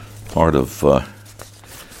Part of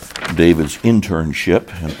David's internship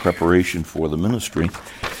and preparation for the ministry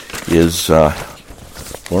is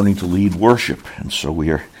learning to lead worship. And so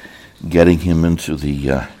we are getting him into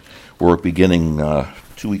the work beginning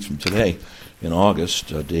 2 weeks from today in August.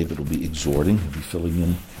 David will be exhorting. He'll be filling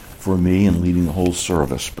in for me and leading the whole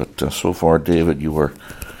service. But so far, David, you are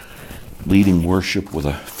leading worship with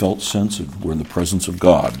a felt sense of we're in the presence of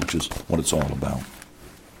God, which is what it's all about.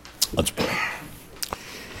 Let's pray.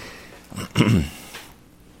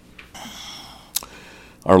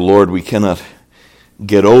 Our Lord, we cannot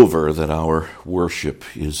get over that our worship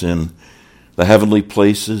is in the heavenly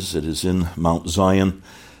places. It is in Mount Zion.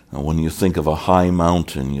 When you think of a high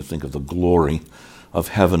mountain, you think of the glory of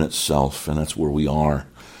heaven itself, and that's where we are.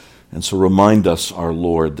 And so remind us, our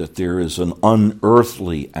Lord, that there is an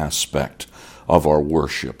unearthly aspect of our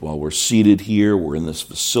worship. While we're seated here, we're in this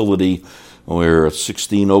facility, we're at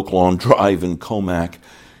 16 Oak Lawn Drive in Comac,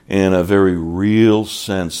 in a very real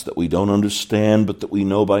sense that we don't understand, but that we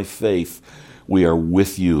know by faith we are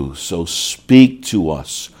with you. So speak to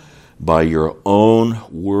us by your own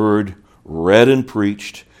word, read and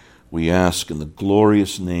preached. We ask in the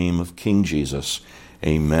glorious name of King Jesus.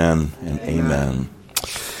 Amen and amen.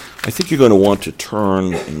 I think you're going to want to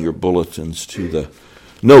turn in your bulletins to the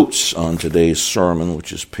notes on today's sermon,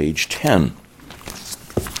 which is page 10.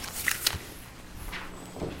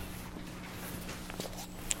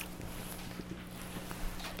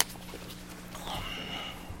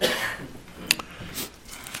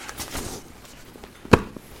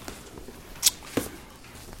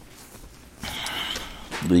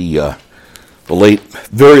 The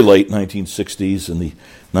very late 1960s and the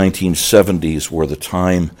 1970s were the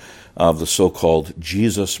time of the so-called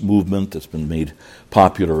Jesus movement that's been made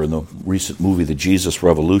popular in the recent movie, The Jesus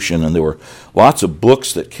Revolution. And there were lots of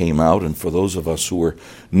books that came out, and for those of us who were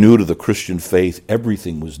new to the Christian faith,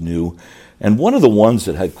 everything was new. And one of the ones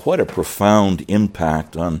that had quite a profound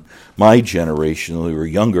impact on my generation when we were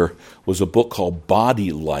younger was a book called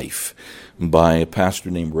Body Life by a pastor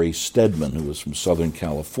named Ray Stedman, who was from Southern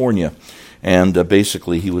California. And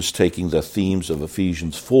basically he was taking the themes of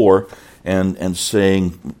Ephesians 4 and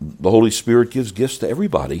saying the Holy Spirit gives gifts to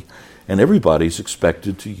everybody, and everybody's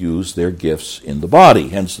expected to use their gifts in the body,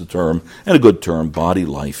 hence the term, and a good term, body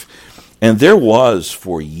life. And there was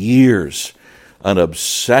for years an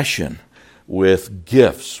obsession with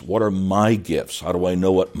gifts. What are my gifts? How do I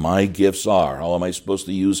know what my gifts are? How am I supposed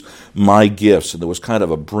to use my gifts? And there was kind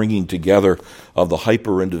of a bringing together of the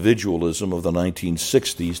hyper-individualism of the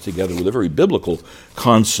 1960s together with a very biblical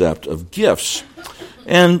concept of gifts.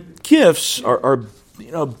 And gifts are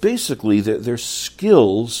basically they're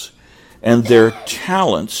skills and they're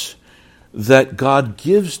talents that God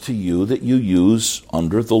gives to you that you use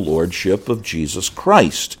under the lordship of Jesus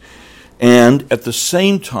Christ. And at the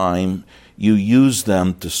same time, you use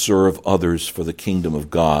them to serve others for the kingdom of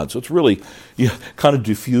God. So it's really, kind of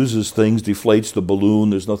diffuses things, deflates the balloon.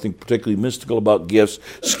 There's nothing particularly mystical about gifts,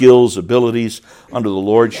 skills, abilities under the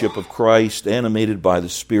lordship of Christ, animated by the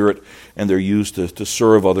Spirit, and they're used to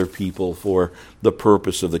serve other people for the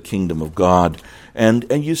purpose of the kingdom of God. And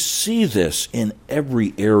you see this in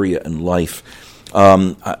every area in life.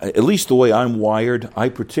 At least the way I'm wired, I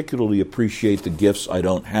particularly appreciate the gifts I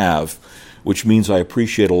don't have, which means I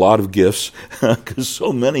appreciate a lot of gifts, because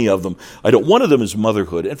so many of them, one of them is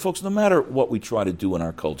motherhood. And folks, no matter what we try to do in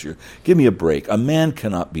our culture, give me a break. A man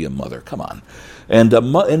cannot be a mother. Come on. And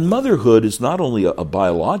motherhood is not only a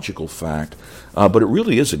biological fact, but it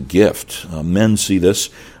really is a gift. Men see this.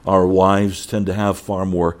 Our wives tend to have far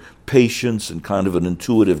more patience and kind of an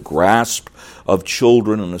intuitive grasp of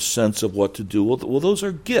children and a sense of what to do. Well, those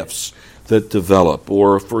are gifts that develop.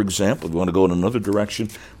 Or, for example, if you want to go in another direction,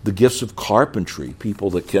 the gifts of carpentry, people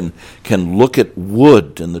that can look at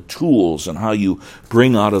wood and the tools and how you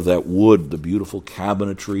bring out of that wood the beautiful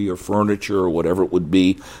cabinetry or furniture or whatever it would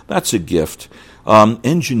be. That's a gift.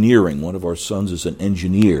 Engineering, one of our sons is an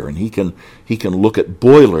engineer, and he can look at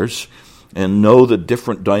boilers and know the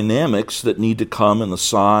different dynamics that need to come and the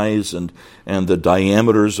size and the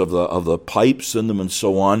diameters of the pipes in them and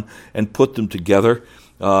so on, and put them together.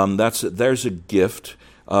 There's a gift.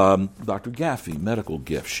 Dr. Gaffey, medical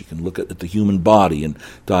gift. She can look at the human body and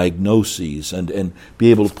diagnoses and be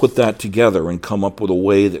able to put that together and come up with a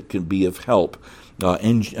way that can be of help.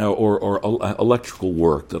 Or electrical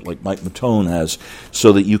work that like Mike Matone has,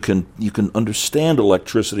 so that you can understand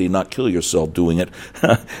electricity and not kill yourself doing it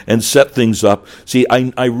and set things up. See,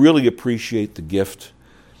 I really appreciate the gift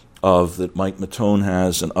that Mike Matone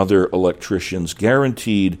has and other electricians.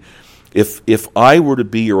 Guaranteed If I were to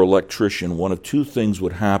be your electrician, one of two things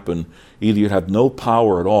would happen. Either you'd have no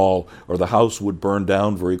power at all, or the house would burn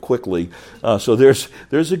down very quickly. So there's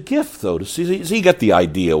a gift, though. So you get the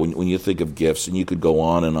idea when you think of gifts, and you could go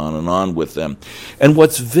on and on and on with them. And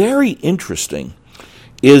what's very interesting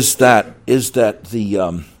is that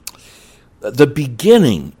the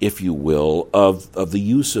beginning, if you will, of the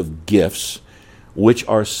use of gifts, which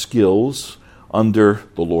are skills under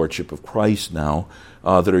the lordship of Christ now,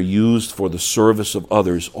 that are used for the service of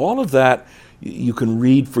others. All of that you can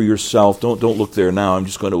read for yourself. Don't look there now. I'm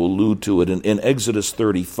just going to allude to it. In Exodus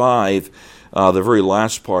 35, the very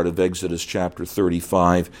last part of Exodus chapter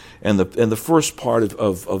 35, and the first part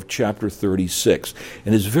of chapter 36.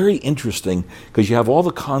 And it's very interesting because you have all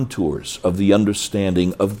the contours of the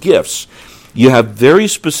understanding of gifts. You have very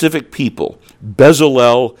specific people,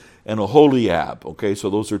 Bezalel and Aholiab. Okay, so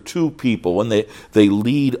those are two people, and they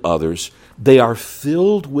lead others. They are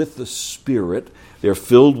filled with the Spirit. They're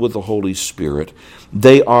filled with the Holy Spirit.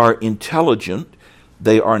 They are intelligent.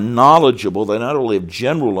 They are knowledgeable. They not only have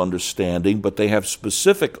general understanding, but they have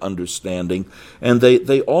specific understanding, and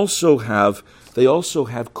they also have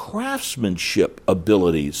craftsmanship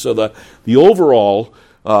abilities. So the overall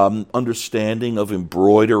understanding of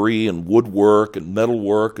embroidery and woodwork and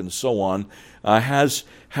metalwork and so on has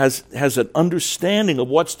an understanding of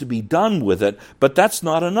what's to be done with it, but that's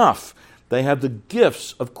not enough. They have the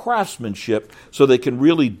gifts of craftsmanship so they can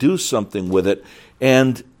really do something with it,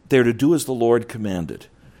 and they're to do as the Lord commanded.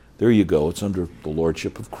 There you go. It's under the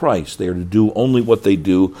lordship of Christ. They are to do only what they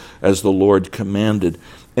do as the Lord commanded.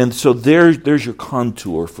 And so there's your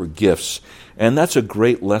contour for gifts. And that's a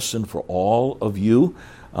great lesson for all of you.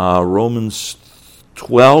 Romans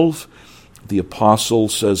 12, the apostle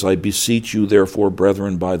says, I beseech you, therefore,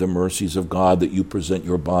 brethren, by the mercies of God, that you present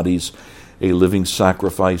your bodies a living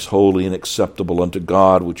sacrifice, holy and acceptable unto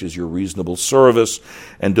God, which is your reasonable service.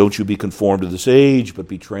 And don't you be conformed to this age, but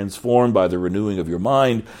be transformed by the renewing of your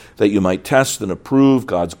mind, that you might test and approve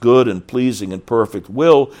God's good and pleasing and perfect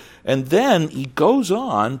will. And then he goes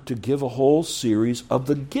on to give a whole series of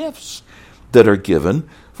the gifts that are given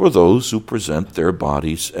for those who present their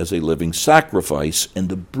bodies as a living sacrifice. And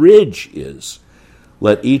the bridge is,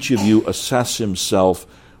 let each of you assess himself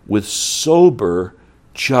with sober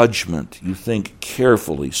judgment. You think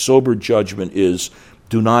carefully. Sober judgment is,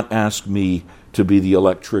 do not ask me to be the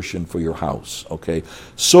electrician for your house, okay?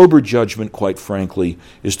 Sober judgment, quite frankly,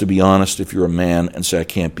 is to be honest if you're a man and say, I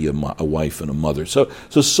can't be a wife and a mother. So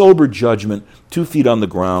sober judgment, 2 feet on the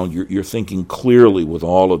ground, you're thinking clearly with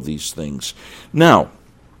all of these things. Now,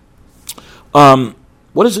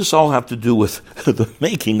 what does this all have to do with the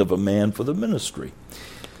making of a man for the ministry?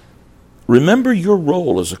 Remember your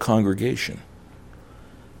role as a congregation.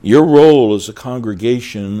 Your role as a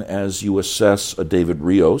congregation as you assess a David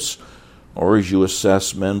Rios, or as you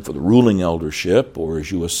assess men for the ruling eldership, or as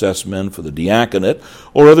you assess men for the diaconate,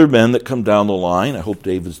 or other men that come down the line, I hope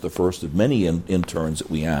David's the first of many interns that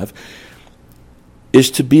we have, is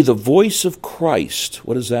to be the voice of Christ.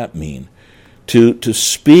 What does that mean? To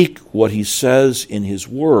speak what he says in his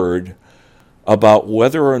word about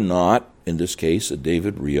whether or not, in this case, a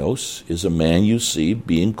David Rios is a man you see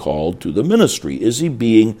being called to the ministry. Is he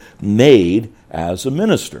being made as a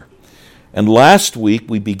minister? And last week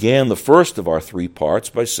we began the first of our 3 parts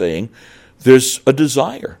by saying there's a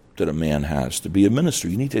desire that a man has to be a minister.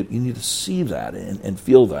 You need to see that and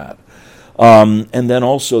feel that. And then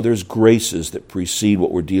also there's graces that precede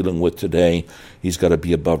what we're dealing with today. He's got to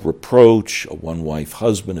be above reproach, a one-wife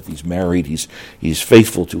husband. If he's married, he's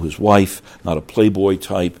faithful to his wife, not a playboy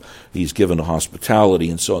type. He's given to hospitality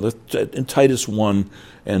and so on. In Titus 1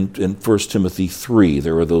 and 1 Timothy 3,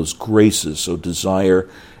 there are those graces. So desire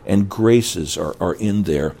and graces are in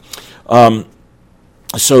there.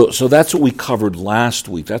 So that's what we covered last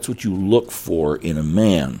week. That's what you look for in a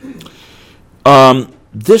man.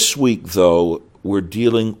 This week, though, we're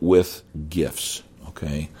dealing with gifts,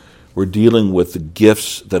 okay? We're dealing with the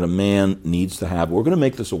gifts that a man needs to have. We're going to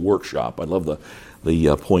make this a workshop. I love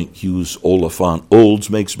the point Hughes Oliphant Olds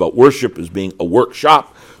makes about worship as being a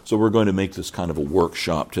workshop. So we're going to make this kind of a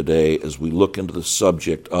workshop today as we look into the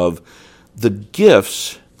subject of the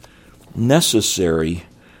gifts necessary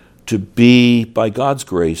to be, by God's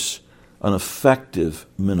grace, an effective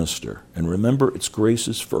minister. And remember, it's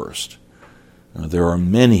graces first. There are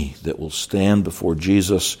many that will stand before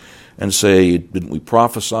Jesus and say, didn't we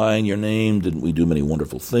prophesy in your name? Didn't we do many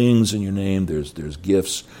wonderful things in your name? There's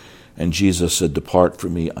gifts. And Jesus said, depart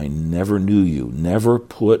from me, I never knew you. Never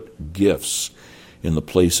put gifts in the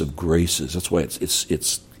place of graces. That's why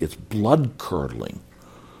it's blood-curdling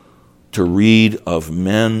to read of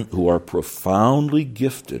men who are profoundly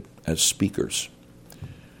gifted as speakers.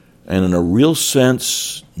 And in a real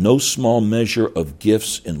sense, no small measure of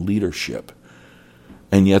gifts in leadership.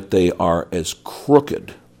 And yet they are as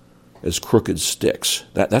crooked sticks.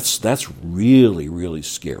 That's really, really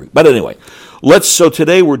scary. But anyway, so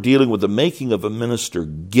today we're dealing with the making of a minister,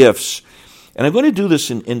 gifts. And I'm going to do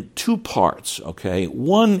this in two parts, okay?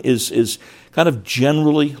 One is kind of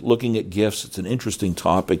generally looking at gifts. It's an interesting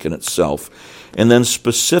topic in itself. And then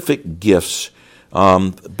specific gifts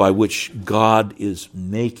by which God is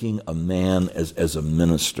making a man as a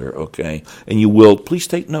minister, okay? And you will, please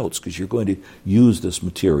take notes because you're going to use this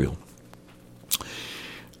material.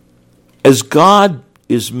 As God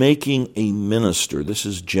is making a minister, this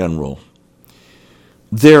is general,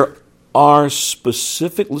 there are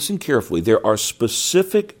specific, listen carefully, there are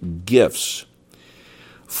specific gifts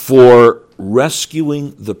for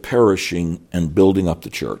rescuing the perishing and building up the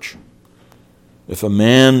church. If a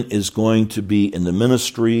man is going to be in the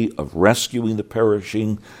ministry of rescuing the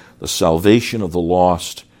perishing, the salvation of the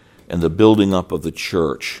lost, and the building up of the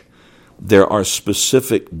church, there are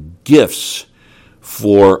specific gifts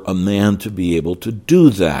for a man to be able to do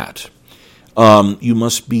that. You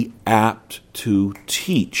must be apt to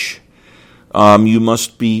teach. You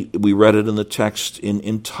must be, we read it in the text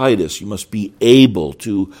in Titus, you must be able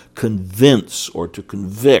to convince or to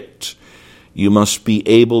convict. You must be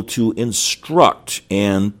able to instruct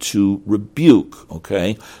and to rebuke,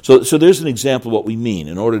 okay? So there's an example of what we mean.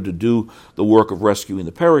 In order to do the work of rescuing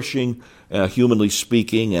the perishing, humanly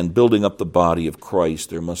speaking, and building up the body of Christ,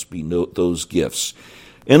 there must be those gifts.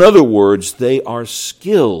 In other words, they are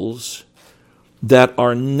skills that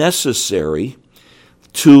are necessary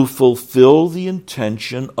to fulfill the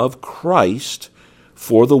intention of Christ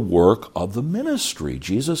for the work of the ministry.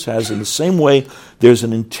 Jesus has, in the same way, there's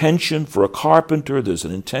an intention for a carpenter, there's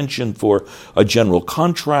an intention for a general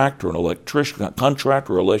contractor, an electrician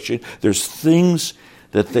contractor, or electrician. There's things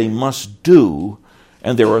that they must do,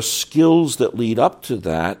 and there are skills that lead up to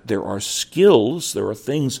that. There are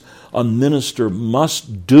things a minister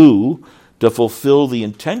must do to fulfill the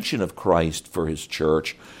intention of Christ for his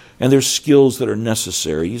church, and there's skills that are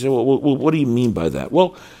necessary. You say, well, what do you mean by that?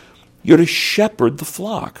 Well, you're to shepherd the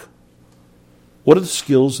flock. What are the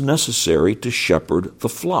skills necessary to shepherd the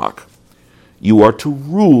flock? You are to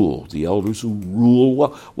rule, the elders who rule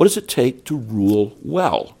well. What does it take to rule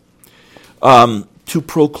well? To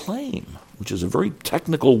proclaim, which is a very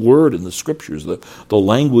technical word in the Scriptures, the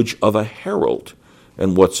language of a herald,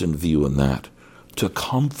 and what's in view in that. To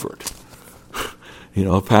comfort. You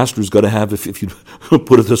know, a pastor's got to have, if you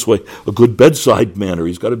put it this way, a good bedside manner.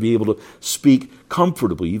 He's got to be able to speak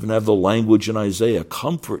comfortably. You even have the language in Isaiah,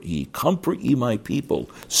 comfort ye my people.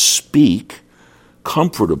 Speak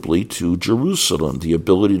comfortably to Jerusalem, the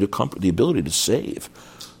ability to comfort, the ability to save,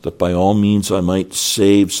 that by all means I might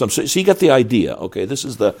save some. So you get the idea, okay? These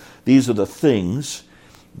are the things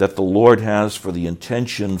that the Lord has for the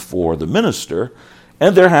intention for the minister,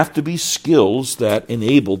 and there have to be skills that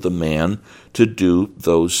enable the man to do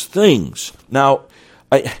those things. Now,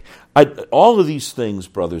 all of these things,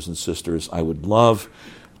 brothers and sisters, I would love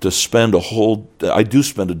to spend I do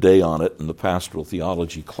spend a day on it in the pastoral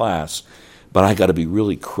theology class, but I got to be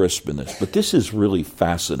really crisp in this. But this is really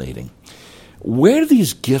fascinating. Where do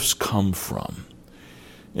these gifts come from?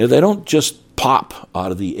 You know, they don't just pop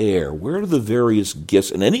out of the air. Where do the various gifts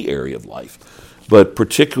in any area of life, but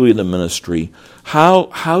particularly in the ministry,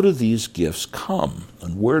 how do these gifts come?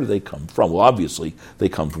 And where do they come from? Well, obviously, they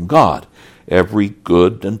come from God. Every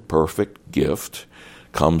good and perfect gift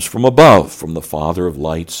comes from above, from the Father of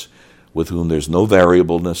lights, with whom there's no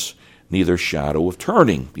variableness, neither shadow of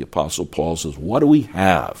turning. The Apostle Paul says, what do we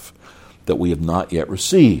have that we have not yet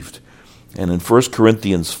received? And in 1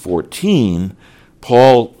 Corinthians 14,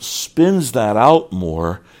 Paul spins that out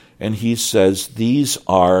more, and he says these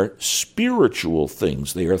are spiritual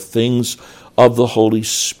things. They are things of the Holy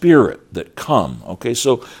Spirit that come. Okay,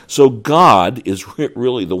 so God is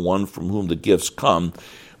really the one from whom the gifts come.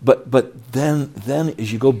 But then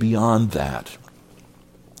as you go beyond that,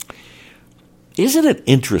 isn't it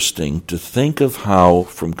interesting to think of how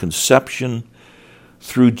from conception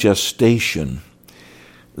through gestation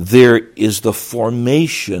there is the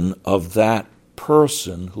formation of that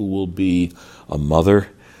person who will be a mother,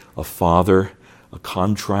 a father, a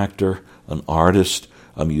contractor, an artist,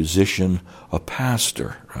 a musician, a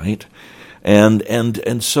pastor, right?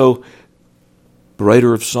 And so the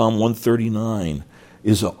writer of Psalm 139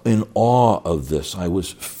 is in awe of this. I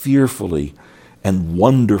was fearfully and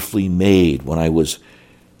wonderfully made when I was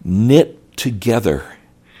knit together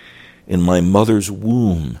in my mother's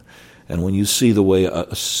womb. And when you see the way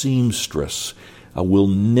a seamstress will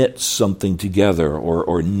knit something together,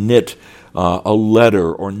 or knit a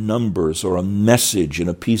letter or numbers or a message in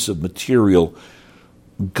a piece of material.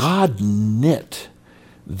 God knit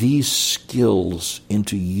these skills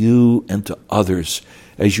into you and to others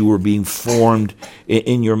as you were being formed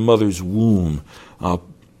in your mother's womb.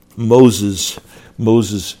 Moses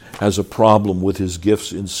has a problem with his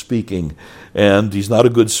gifts in speaking, and he's not a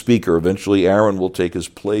good speaker. Eventually Aaron will take his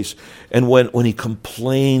place. And when he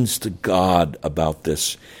complains to God about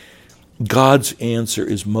this, God's answer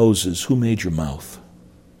is, Moses, who made your mouth?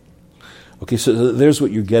 Okay, so there's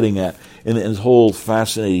what you're getting at in this whole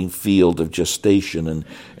fascinating field of gestation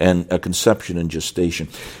and conception and gestation.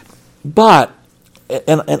 But,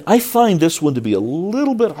 and I find this one to be a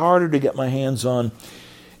little bit harder to get my hands on,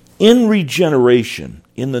 in regeneration,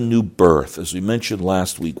 in the new birth, as we mentioned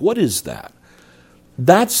last week. What is that?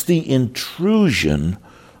 That's the intrusion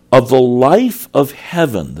of the life of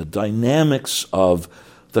heaven, the dynamics of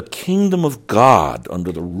the kingdom of God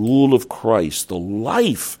under the rule of Christ, the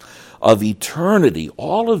life of eternity.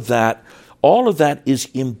 All of that is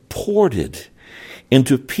imported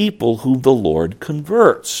into people whom the Lord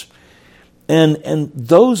converts. And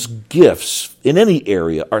those gifts in any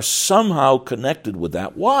area are somehow connected with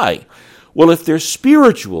that. Why? Well, if they're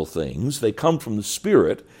spiritual things, they come from the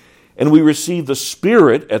Spirit, and we receive the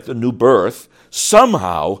Spirit at the new birth,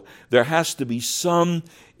 somehow there has to be some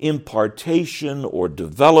impartation or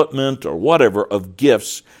development or whatever of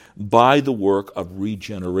gifts by the work of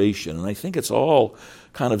regeneration. And I think it's all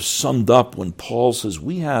kind of summed up when Paul says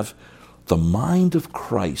we have the mind of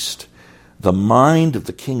Christ, the mind of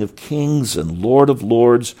the King of Kings and Lord of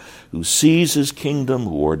Lords, who sees his kingdom,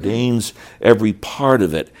 who ordains every part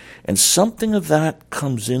of it. And something of that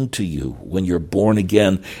comes into you when you're born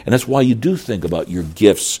again. And that's why you do think about your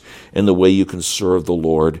gifts and the way you can serve the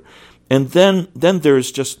Lord. And then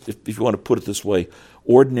there's just, if you want to put it this way,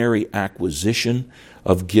 ordinary acquisition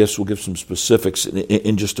of gifts. We'll give some specifics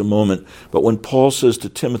in just a moment. But when Paul says to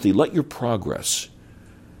Timothy, let your progress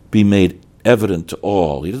be made evident to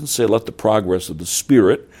all. He doesn't say let the progress of the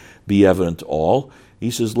Spirit be evident to all.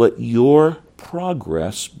 He says let your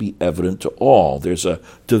progress be evident to all. There's a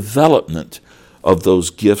development of those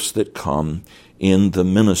gifts that come in the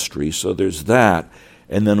ministry. So there's that.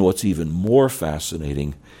 And then what's even more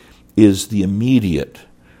fascinating is the immediate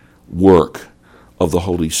work of the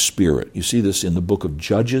Holy Spirit. You see this in the book of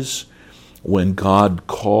Judges, when God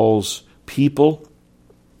calls people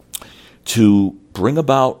to bring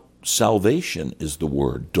about salvation, is the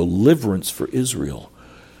word, deliverance for Israel.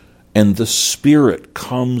 And the Spirit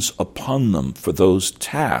comes upon them for those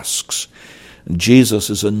tasks. And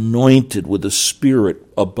Jesus is anointed with the Spirit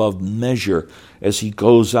above measure as he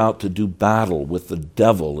goes out to do battle with the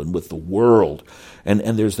devil and with the world. And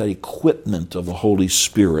there's that equipment of the Holy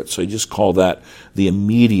Spirit. So I just call that the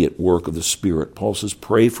immediate work of the Spirit. Paul says,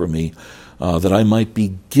 pray for me that I might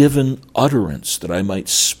be given utterance, that I might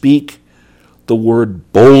speak the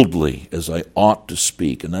word boldly as I ought to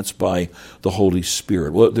speak, and that's by the Holy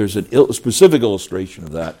Spirit. Well, there's a specific illustration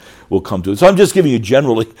of that we'll come to. So I'm just giving you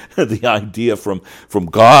generally the idea from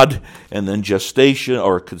God, and then gestation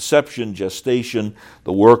or conception, gestation,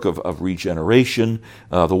 the work of regeneration,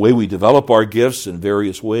 the way we develop our gifts in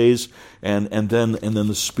various ways, and then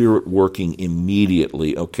the Spirit working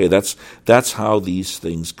immediately. Okay, that's how these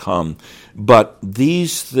things come. But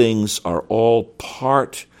these things are all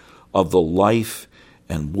part of the life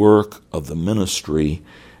and work of the ministry,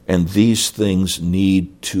 and these things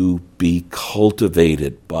need to be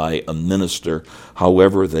cultivated by a minister,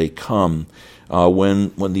 however they come.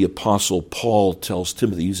 When the Apostle Paul tells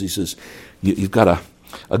Timothy, he says, you've got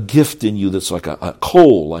a gift in you that's like a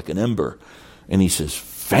coal, like an ember, and he says,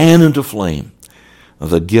 fan into flame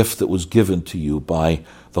the gift that was given to you by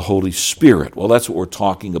the Holy Spirit. Well, that's what we're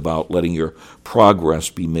talking about, letting your progress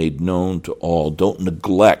be made known to all. Don't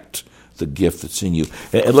neglect the gift that's in you.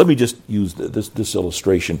 And let me just use this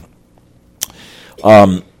illustration.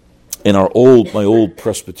 In my old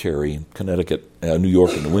presbytery in Connecticut, New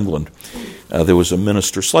York, and New England, there was a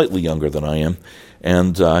minister slightly younger than I am,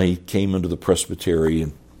 and he came into the presbytery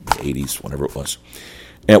in the 80s, whenever it was.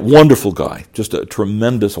 And wonderful guy, just a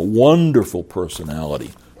wonderful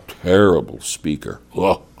personality, terrible speaker.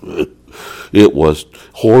 Oh, it was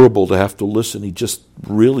horrible to have to listen. He just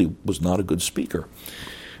really was not a good speaker.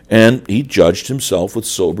 And he judged himself with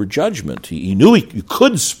sober judgment. He knew he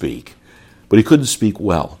could speak, but he couldn't speak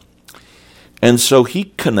well. And so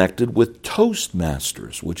he connected with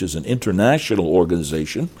Toastmasters, which is an international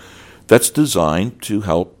organization that's designed to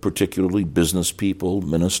help particularly business people,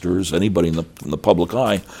 ministers, anybody in the public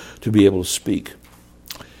eye to be able to speak.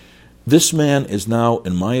 This man is now,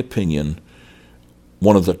 in my opinion,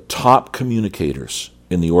 one of the top communicators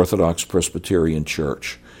in the Orthodox Presbyterian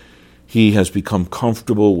Church. He has become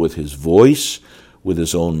comfortable with his voice, with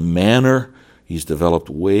his own manner. He's developed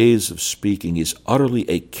ways of speaking. He's utterly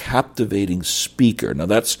a captivating speaker. Now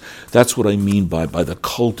that's what I mean by the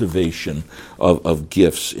cultivation of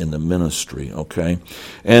gifts in the ministry. Okay,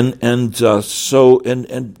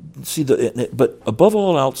 but above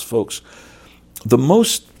all else, folks, the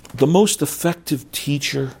most effective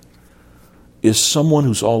teacher is someone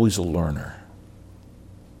who's always a learner.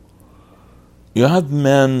 You have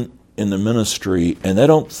men in the ministry, and they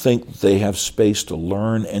don't think they have space to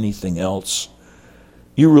learn anything else.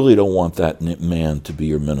 You really don't want that man to be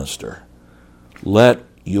your minister. Let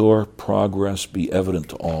your progress be evident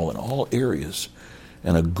to all in all areas.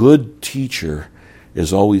 And a good teacher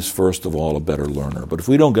is always, first of all, a better learner. But if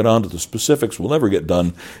we don't get on to the specifics, we'll never get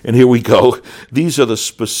done. And here we go. These are the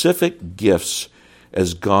specific gifts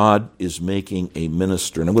as God is making a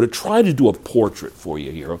minister. And I'm going to try to do a portrait for you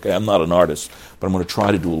here, okay? I'm not an artist, but I'm going to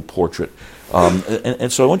try to do a little portrait. And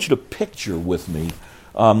so I want you to picture with me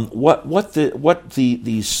what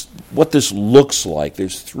this looks like.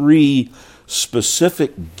 There's three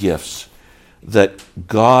specific gifts that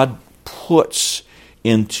God develops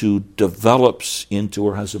into,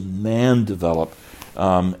 or has a man develop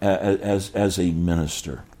as a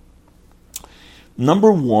minister.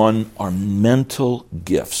 Number one are mental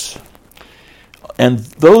gifts. And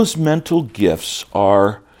those mental gifts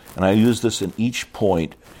are, and I use this in each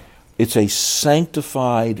point, it's a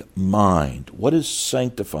sanctified mind. What is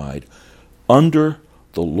sanctified? Under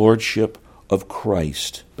the lordship of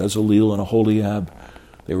Christ. Bezalel and Aholiab,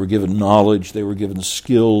 they were given knowledge, they were given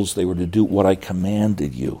skills, they were to do what I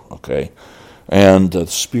commanded you, okay? And the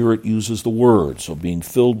Spirit uses the Word. So being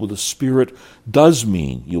filled with the Spirit does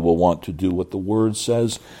mean you will want to do what the Word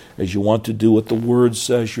says. As you want to do what the Word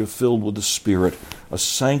says, you're filled with the Spirit. A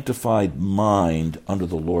sanctified mind under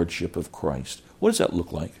the lordship of Christ. What does that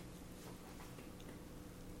look like?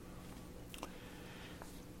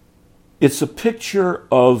 It's a picture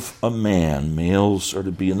of a man, males are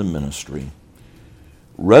to be in the ministry,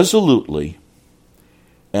 resolutely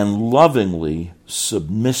and lovingly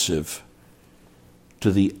submissive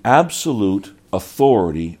to the absolute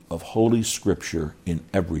authority of Holy Scripture in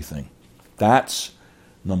everything. That's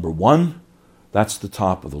number one. That's the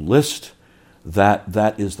top of the list.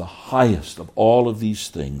 That is the highest of all of these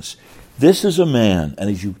things. This is a man, and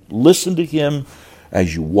as you listen to him,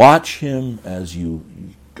 as you watch him, as you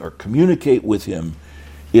communicate with him,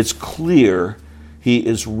 it's clear he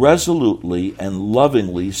is resolutely and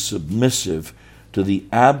lovingly submissive to the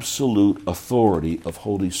absolute authority of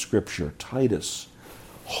Holy Scripture. Titus,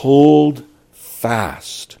 hold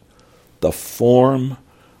fast the form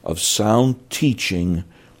of sound teaching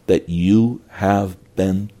that you have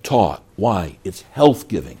been taught. Why? It's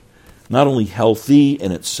health-giving. Not only healthy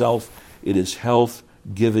in itself, it is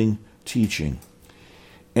health-giving teaching.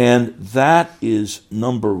 And that is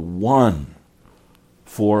number one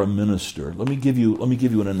for a minister. Let me give you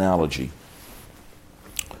an analogy.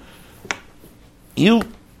 A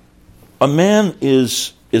man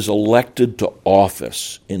is elected to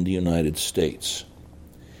office in the United States.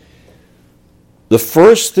 The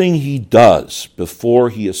first thing he does before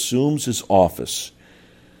he assumes his office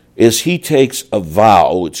is he takes a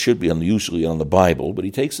vow. It should be usually on the Bible, but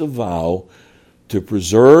he takes a vow to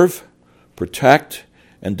preserve, protect,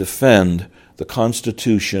 and defend the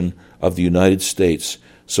Constitution of the United States,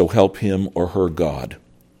 so help him or her God.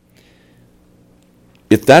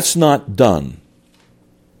 If that's not done,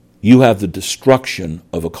 you have the destruction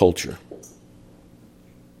of a culture.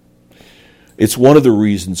 It's one of the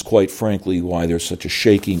reasons, quite frankly, why there's such a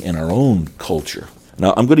shaking in our own culture.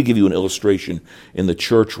 Now, I'm going to give you an illustration in the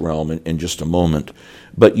church realm in just a moment,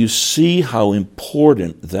 but you see how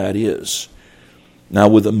important that is. Now,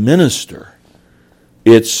 with a minister,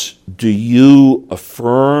 it's, do you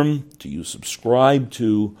affirm, do you subscribe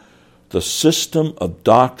to the system of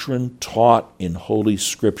doctrine taught in Holy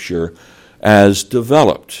Scripture as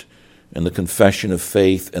developed in the Confession of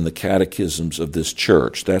Faith and the catechisms of this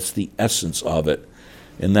church? That's the essence of it,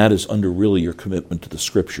 and that is under really your commitment to the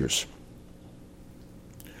Scriptures.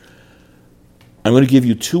 I'm going to give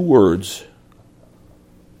you two words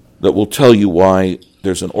that will tell you why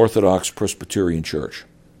there's an Orthodox Presbyterian church.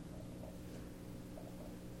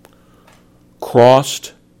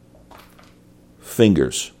 Crossed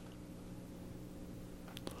fingers.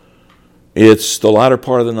 It's the latter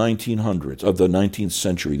part of the 1900s, of the 19th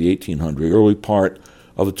century, the 1800s, early part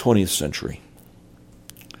of the 20th century.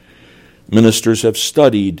 Ministers have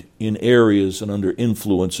studied in areas and under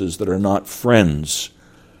influences that are not friends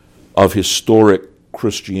of historic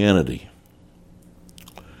Christianity.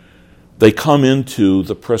 they come into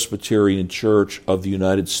the Presbyterian Church of the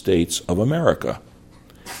United States of America.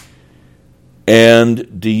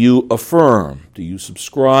 And do you affirm, do you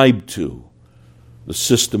subscribe to the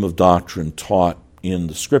system of doctrine taught in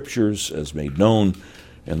the Scriptures as made known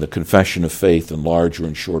in the Confession of Faith and larger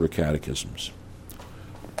and shorter catechisms?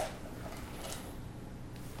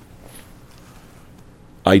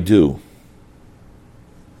 I do.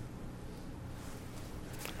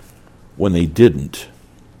 When they didn't,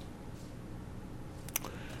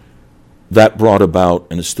 that brought about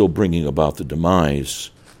and is still bringing about the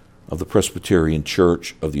demise of the Presbyterian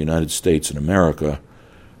Church of the United States in America,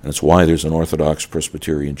 and it's why there's an Orthodox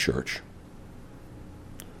Presbyterian Church.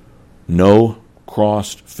 No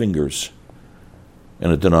crossed fingers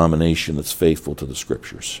in a denomination that's faithful to the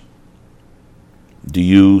Scriptures. Do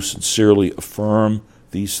you sincerely affirm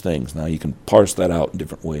these things? Now, you can parse that out in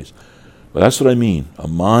different ways, but that's what I mean. A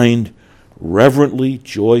mind reverently,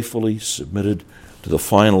 joyfully submitted to the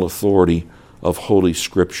final authority of Holy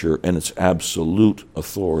Scripture and its absolute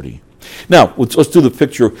authority. Now, let's do the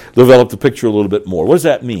picture, develop the picture a little bit more. What does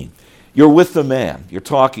that mean? You're with the man, you're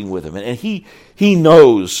talking with him, and he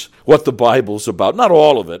knows what the Bible's about. Not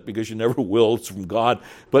all of it, because you never will, it's from God,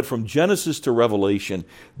 but from Genesis to Revelation,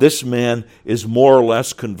 this man is more or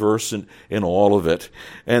less conversant in all of it.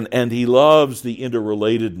 And he loves the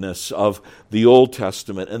interrelatedness of the Old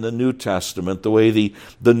Testament and the New Testament, the way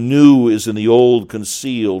the new is in the Old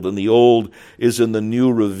concealed and the Old is in the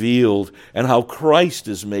New revealed, and how Christ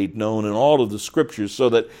is made known in all of the Scriptures, so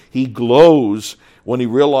that he glows when he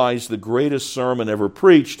realized the greatest sermon ever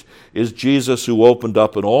preached is Jesus, who opened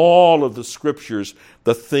up in all of the Scriptures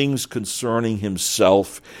the things concerning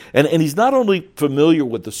himself. And he's not only familiar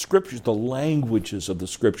with the Scriptures, the languages of the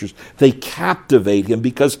Scriptures. They captivate him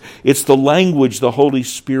because it's the language the Holy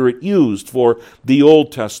Spirit used for the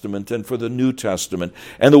Old Testament and for the New Testament.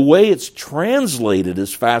 And the way it's translated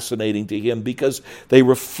is fascinating to him because they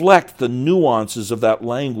reflect the nuances of that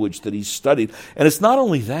language that he's studied. And it's not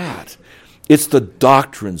only that. It's the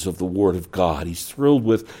doctrines of the Word of God. He's thrilled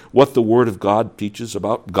with what the Word of God, teaches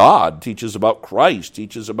about Christ,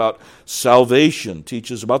 teaches about salvation,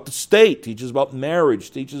 teaches about the state, teaches about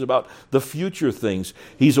marriage, teaches about the future things.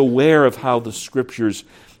 He's aware of how the Scriptures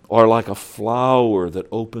are like a flower that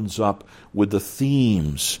opens up with the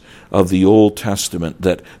themes of the Old Testament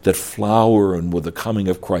that flower and with the coming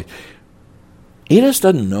of Christ. He just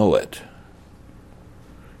doesn't know it.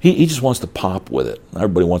 He just wants to pop with it.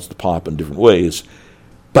 Everybody wants to pop in different ways.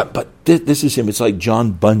 But this is him. It's like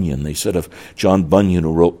John Bunyan. They said of John Bunyan,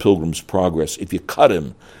 who wrote Pilgrim's Progress, if you cut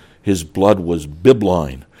him, his blood was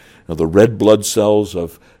bibline. Now, the red blood cells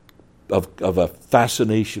of a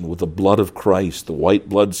fascination with the blood of Christ, the white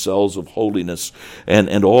blood cells of holiness,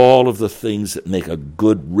 and all of the things that make a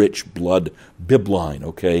good, rich blood bibline,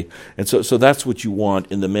 okay? And so that's what you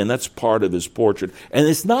want in the man. That's part of his portrait. And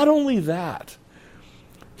it's not only that.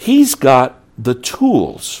 He's got the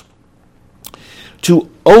tools to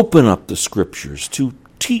open up the Scriptures, to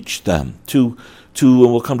teach them, and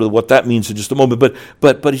we'll come to what that means in just a moment,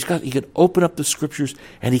 but he can open up the Scriptures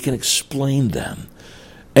and he can explain them.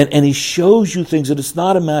 And he shows you things that it's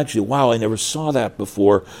not imagining, wow, I never saw that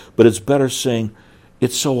before, but it's better saying,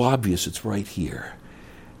 it's so obvious, it's right here.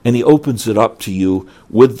 And he opens it up to you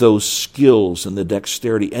with those skills and the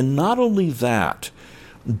dexterity. And not only that,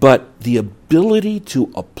 but the ability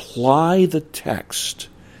to apply the text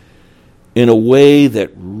in a way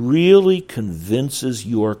that really convinces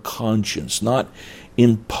your conscience, not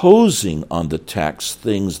imposing on the text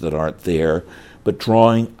things that aren't there, but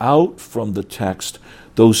drawing out from the text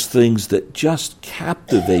those things that just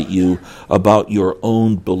captivate you about your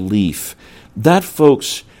own belief. That,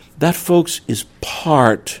 folks, is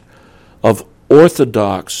part of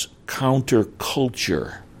Orthodox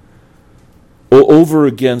counterculture, over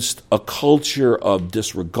against a culture of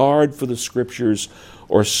disregard for the Scriptures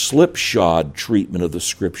or slipshod treatment of the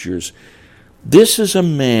Scriptures. This is a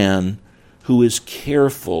man who is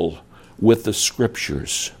careful with the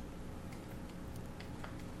Scriptures.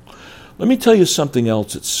 Let me tell you something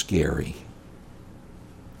else that's scary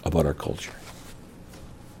about our culture.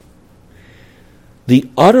 The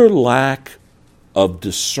utter lack of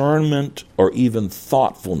discernment or even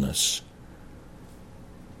thoughtfulness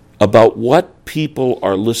about what people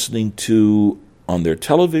are listening to on their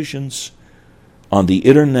televisions, on the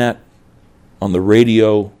internet, on the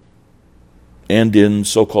radio, and in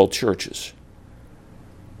so-called churches.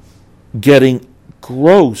 Getting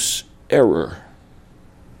gross error.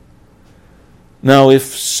 Now, if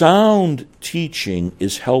sound teaching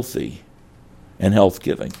is healthy and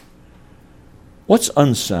health-giving, what's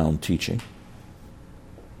unsound teaching?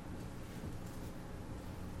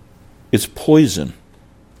 It's poison.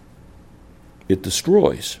 It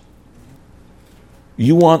destroys.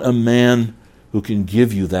 You want a man who can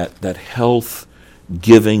give you that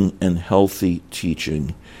health-giving and healthy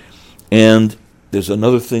teaching. And there's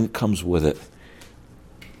another thing that comes with it.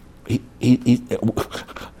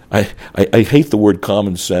 I hate the word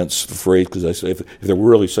common sense, the phrase, because I say if there were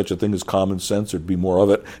really such a thing as common sense, there'd be more of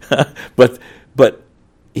it. But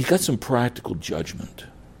he's got some practical judgment.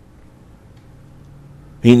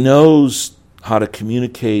 He knows how to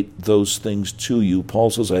communicate those things to you.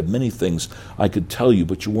 Paul says, I have many things I could tell you,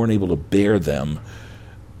 but you weren't able to bear them.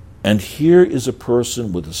 And here is a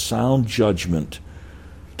person with a sound judgment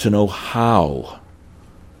to know how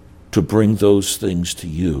to bring those things to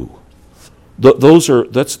you.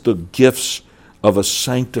 That's the gifts of a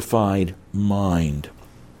sanctified mind.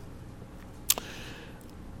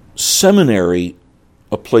 Seminary,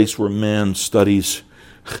 a place where man studies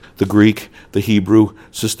the Greek, the Hebrew,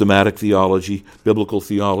 systematic theology, biblical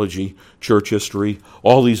theology, church history,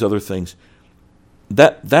 all these other things.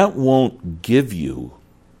 That won't give you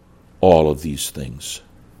all of these things.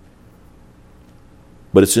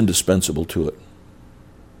 But it's indispensable to it.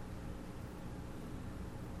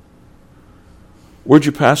 Where'd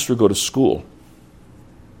your pastor go to school?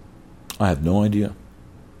 I have no idea.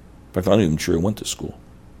 In fact, I'm not even sure he went to school.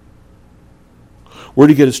 Where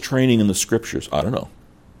did he get his training in the Scriptures? I don't know.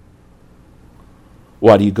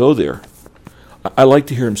 Why do you go there? I like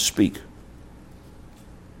to hear him speak.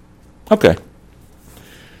 Okay.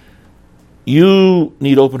 You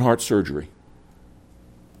need open heart surgery.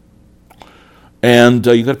 And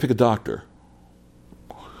you got to pick a doctor.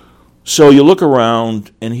 So you look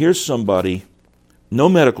around, and here's somebody, no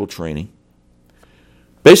medical training,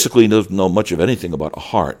 basically doesn't know much of anything about a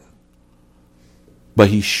heart, but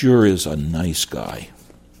he sure is a nice guy.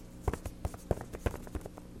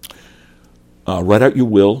 Write out your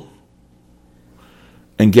will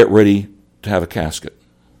and get ready to have a casket.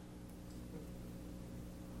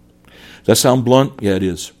 Does that sound blunt? Yeah, it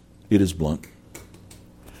is. It is blunt.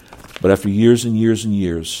 But after years and years and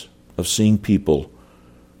years of seeing people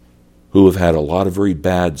who have had a lot of very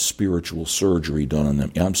bad spiritual surgery done on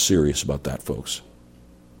them, I'm serious about that, folks.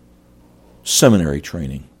 Seminary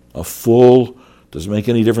training, a full, doesn't make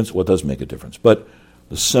any difference. Well, it does make a difference. But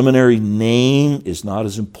the seminary name is not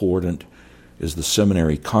as important as the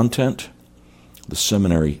seminary content, the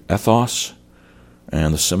seminary ethos,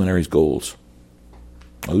 and the seminary's goals.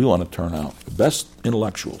 We want to turn out the best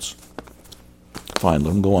intellectuals. Fine,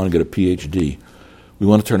 let them go on and get a PhD. We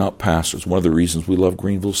want to turn out pastors. One of the reasons we love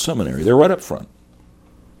Greenville Seminary, they're right up front.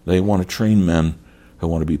 They want to train men who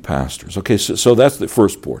want to be pastors. Okay, so that's the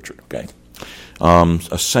first portrait, okay?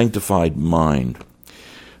 A sanctified mind.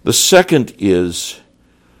 The second is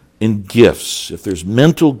in gifts. If there's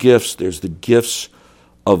mental gifts, there's the gifts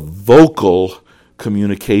of vocal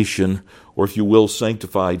communication, or if you will,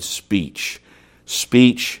 sanctified speech.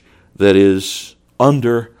 Speech that is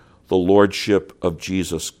under the lordship of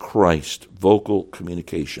Jesus Christ. Vocal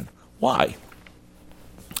communication. Why?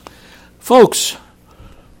 Folks,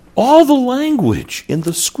 all the language in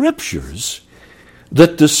the Scriptures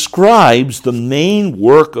that describes the main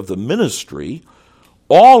work of the ministry,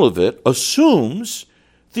 all of it assumes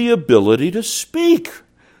the ability to speak,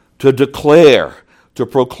 to declare, to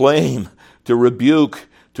proclaim, to rebuke,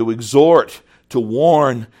 to exhort, to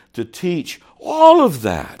warn, to teach. All of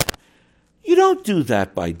that. You don't do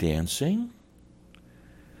that by dancing.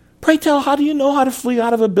 Pray tell, how do you know how to flee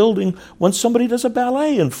out of a building when somebody does a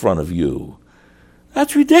ballet in front of you?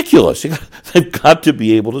 That's ridiculous. They've got to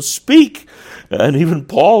be able to speak. And even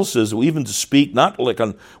Paul says, even to speak not like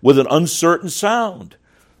with an uncertain sound,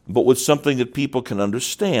 but with something that people can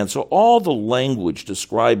understand. So all the language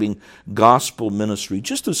describing gospel ministry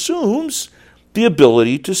just assumes the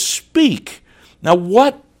ability to speak. Now,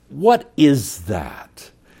 what is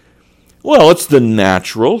that? Well, it's the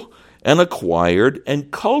natural and acquired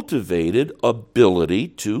and cultivated ability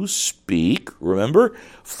to speak, remember,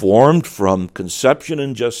 formed from conception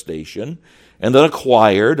and gestation, and then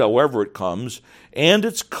acquired, however it comes, and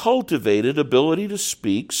its cultivated ability to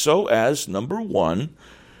speak so as, number one,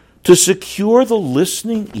 to secure the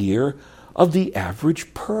listening ear of the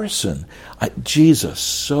average person. Jesus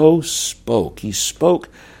so spoke. He spoke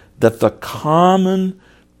that the common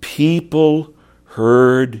people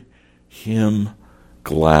heard him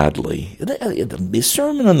gladly. The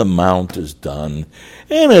Sermon on the Mount is done,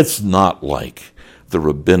 and it's not like the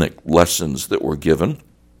rabbinic lessons that were given.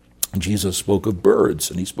 Jesus spoke of birds,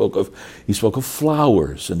 and he spoke of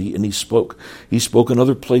flowers, and he spoke in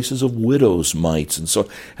other places of widows' mites,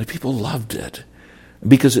 and people loved it.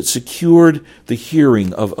 because it secured the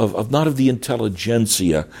hearing of not of the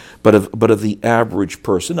intelligentsia, but of the average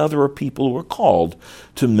person. Now, there are people who are called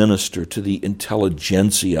to minister to the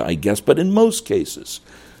intelligentsia, I guess, but in most cases,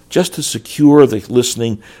 just to secure the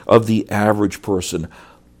listening of the average person.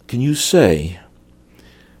 Can you say,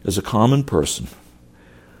 as a common person,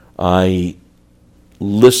 I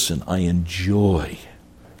listen, I enjoy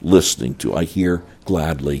listening to, I hear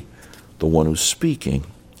gladly the one who's speaking?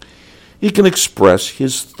 He can express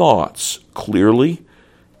his thoughts clearly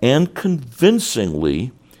and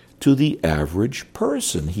convincingly to the average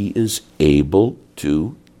person. He is able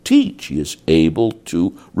to teach. He is able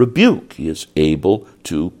to rebuke. He is able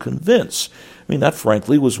to convince. I mean, that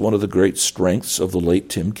frankly was one of the great strengths of the late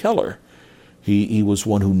Tim Keller. He was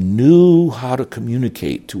one who knew how to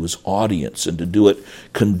communicate to his audience and to do it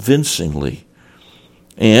convincingly.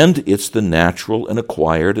 And it's the natural and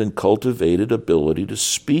acquired and cultivated ability to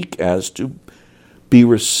speak as to be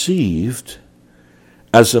received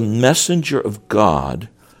as a messenger of God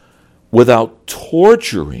without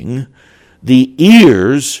torturing the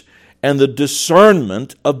ears and the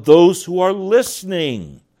discernment of those who are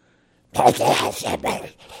listening.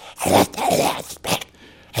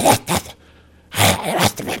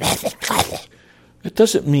 It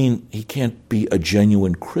doesn't mean he can't be a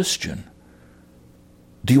genuine Christian.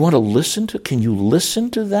 Do you want to listen to? Can you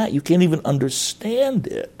listen to that? You can't even understand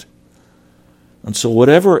it. And so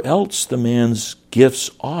whatever else the man's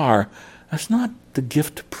gifts are, that's not the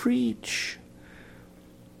gift to preach.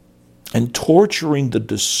 And torturing the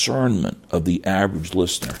discernment of the average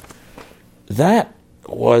listener, that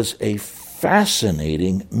was a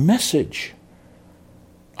fascinating message.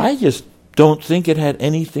 I just don't think it had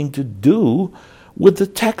anything to do with the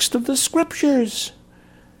text of the Scriptures.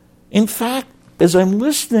 In fact, as I'm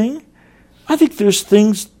listening, I think there's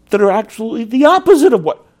things that are absolutely the opposite of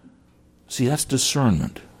what... See, that's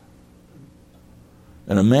discernment.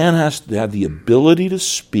 And a man has to have the ability to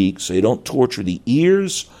speak so you don't torture the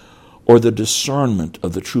ears or the discernment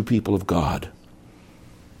of the true people of God.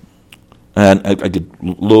 And I did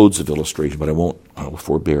loads of illustrations, but I will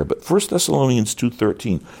forbear. But 1 Thessalonians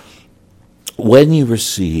 2:13, when you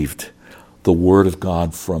received the word of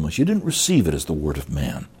God from us, you didn't receive it as the word of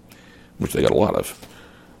man, which they got a lot of,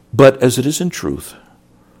 but as it is in truth,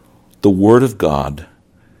 the word of God,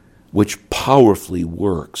 which powerfully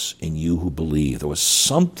works in you who believe. There was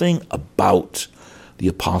something about the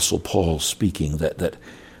Apostle Paul speaking that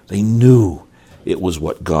they knew it was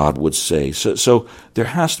what God would say. So there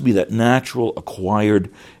has to be that natural, acquired,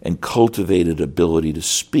 and cultivated ability to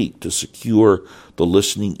speak, to secure the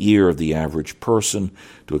listening ear of the average person,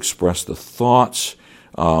 to express the thoughts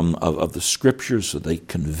of the Scriptures so they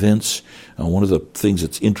convince. One of the things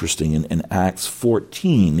that's interesting in Acts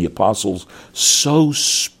 14, the apostles so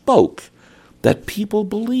spoke that people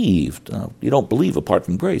believed. You don't believe apart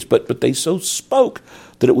from grace, but they so spoke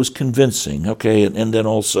that it was convincing. Okay, and then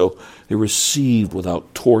also they received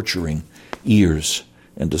without torturing ears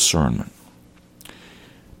and discernment.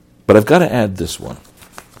 But I've got to add this one.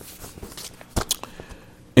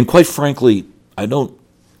 And quite frankly,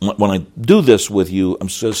 when I do this with you, I'm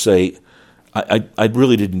supposed to say, I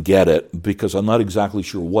really didn't get it because I'm not exactly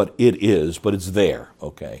sure what it is, but it's there,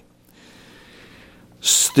 okay?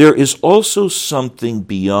 There is also something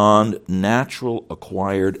beyond natural,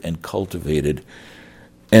 acquired, and cultivated,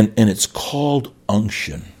 and it's called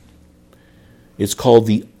unction. It's called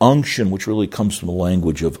the unction, which really comes from the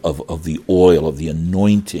language of the oil, of the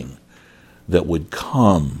anointing that would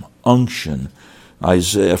come, unction.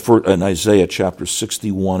 In Isaiah chapter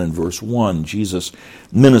 61 and verse 1, Jesus'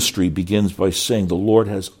 ministry begins by saying, "The Lord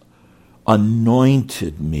has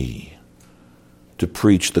anointed me to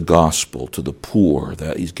preach the gospel to the poor,"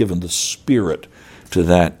 that He's given the Spirit to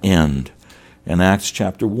that end. In Acts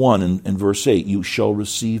chapter 1 and verse 8, "You shall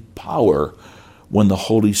receive power when the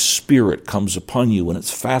Holy Spirit comes upon you." And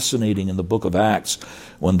it's fascinating in the book of Acts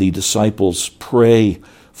when the disciples pray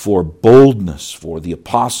for boldness for the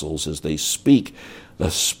apostles as they speak. The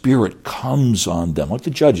Spirit comes on them, like the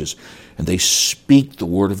judges, and they speak the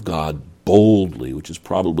word of God boldly, which is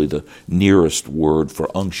probably the nearest word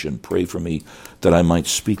for unction. Pray for me that I might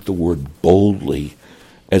speak the word boldly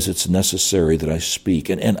as it's necessary that I speak.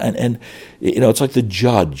 And you know, it's like the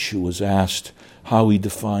judge who was asked how he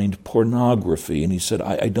defined pornography, and he said,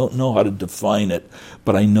 I don't know how to define it,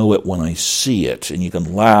 but I know it when I see it. And you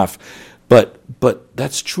can laugh, but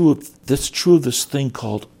that's true of this thing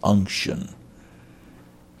called unction.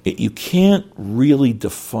 You can't really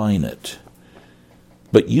define it,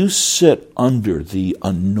 but you sit under the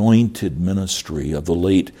anointed ministry of the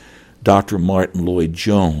late Dr. Martin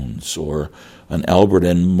Lloyd-Jones or an Albert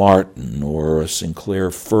N. Martin or a Sinclair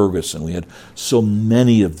Ferguson. We had so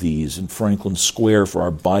many of these in Franklin Square for our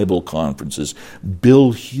Bible conferences.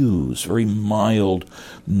 Bill Hughes, very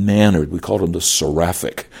mild-mannered. We called him the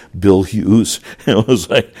seraphic Bill Hughes. It was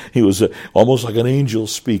like he was almost like an angel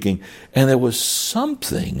speaking. And there was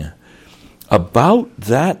something about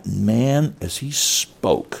that man as he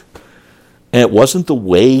spoke. And it wasn't the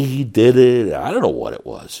way he did it. I don't know what it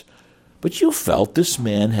was. But you felt this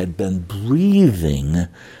man had been breathing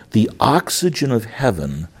the oxygen of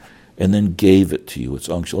heaven and then gave it to you. It's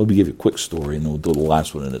unction. Let me give you a quick story, and then we'll do the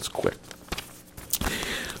last one, and it's quick.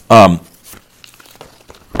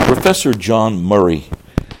 Professor John Murray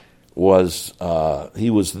was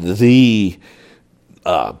the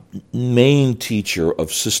main teacher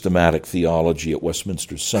of systematic theology at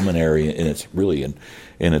Westminster Seminary in its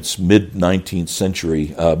mid-19th century,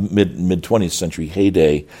 mid-20th century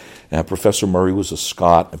heyday. Professor Murray was a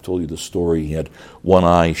Scot. I've told you the story. He had one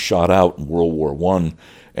eye shot out in World War I,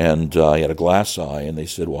 and he had a glass eye. And they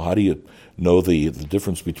said, well, how do you know the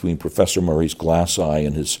difference between Professor Murray's glass eye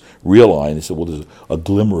and his real eye? And they said, well, there's a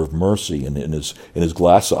glimmer of mercy in his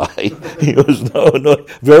glass eye. He was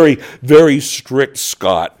very, very strict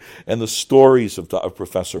Scot. And the stories of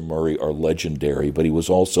Professor Murray are legendary, but he was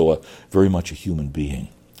also very much a human being.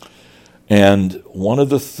 And one of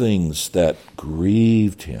the things that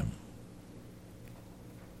grieved him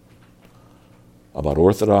about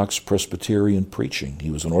Orthodox Presbyterian preaching,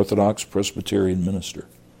 he was an Orthodox Presbyterian minister,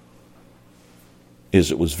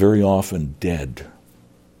 is it was very often dead.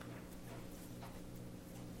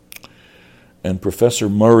 And Professor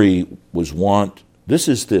Murray this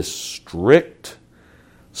is this strict,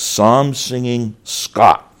 psalm-singing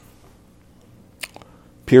Scot.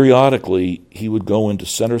 Periodically, he would go into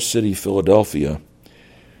Center City, Philadelphia,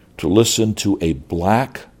 to listen to a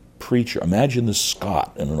black preacher. Imagine this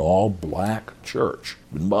Scot in an all-black church.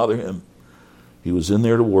 Didn't bother him. He was in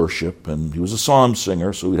there to worship, and he was a psalm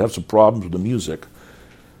singer, so he'd have some problems with the music.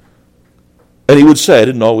 And he would say, I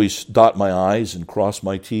didn't always dot my I's and cross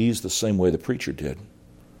my T's the same way the preacher did.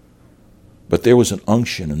 But there was an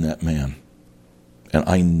unction in that man, and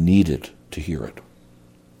I needed to hear it.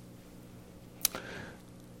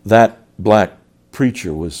 That black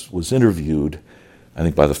preacher was interviewed, I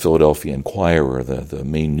think, by the Philadelphia Inquirer, the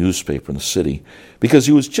main newspaper in the city, because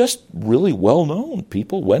he was just really well known.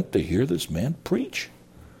 People went to hear this man preach.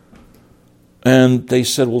 And they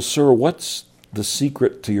said, well, sir, what's the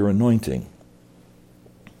secret to your anointing?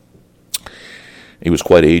 He was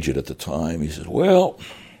quite aged at the time. He says,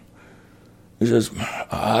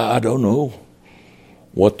 I don't know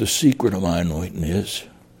what the secret of my anointing is.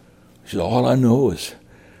 He said, all I know is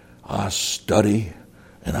I study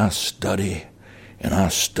and I study and I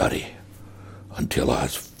study until I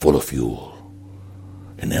was full of fuel.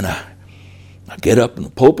 And then I get up in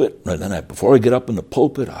the pulpit, and then before I get up in the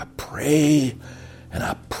pulpit, I pray and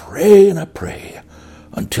I pray and I pray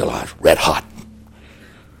until I was red hot.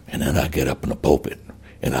 And then I get up in the pulpit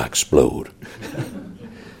and I explode.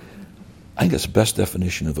 I think that's the best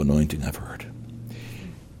definition of anointing I've heard.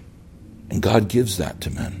 And God gives that to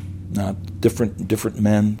men. Now, different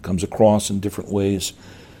men comes across in different ways.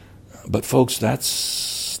 But folks,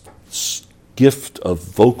 that's gift of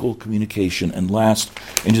vocal communication. And last,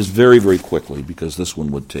 and just very, very quickly, because this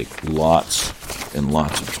one would take lots and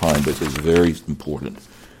lots of time, but it's very important,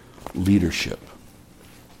 leadership.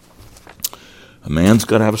 A man's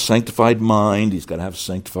got to have a sanctified mind, he's got to have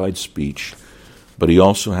sanctified speech, but he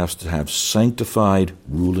also has to have sanctified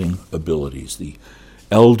ruling abilities. The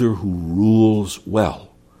elder who rules well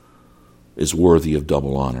is worthy of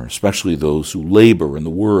double honor, especially those who labor in the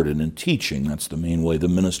word and in teaching. That's the main way the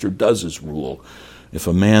minister does his rule. If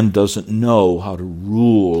a man doesn't know how to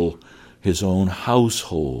rule his own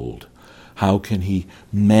household, how can he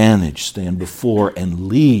manage, stand before, and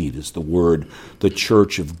lead, is the word, the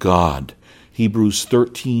church of God? Hebrews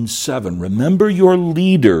 13:7. Remember your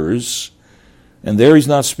leaders. And there he's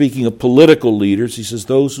not speaking of political leaders. He says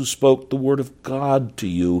those who spoke the word of God to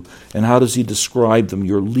you. And how does he describe them?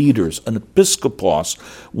 Your leaders. An episkopos,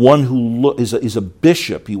 one who is a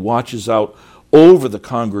bishop. He watches out over the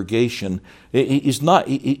congregation. He's not a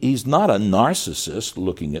narcissist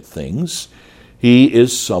looking at things. He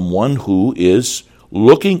is someone who is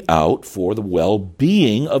looking out for the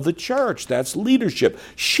well-being of the church. That's leadership.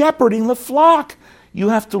 Shepherding the flock. You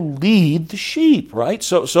have to lead the sheep, right?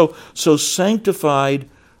 So sanctified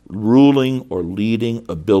ruling or leading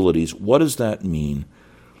abilities. What does that mean?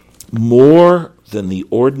 More than the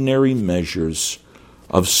ordinary measures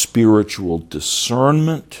of spiritual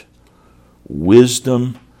discernment,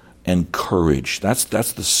 wisdom, and courage. That's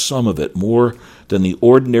the sum of it, more than the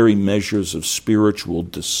ordinary measures of spiritual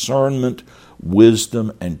discernment,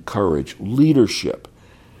 wisdom, and courage. Leadership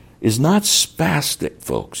is not spastic,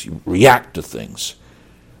 folks. You react to things.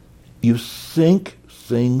 You think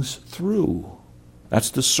things through.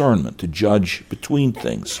 That's discernment, to judge between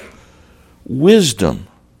things. Wisdom.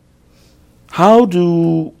 How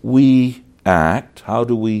do we act? How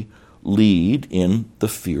do we lead in the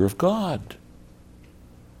fear of God?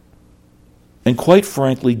 And quite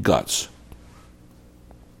frankly, guts.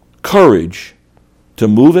 Courage to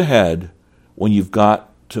move ahead when you've got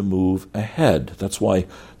to move ahead. That's why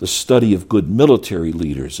the study of good military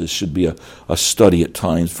leaders, this should be a study at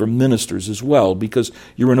times for ministers as well, because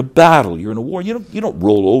you're in a battle, you're in a war. You don't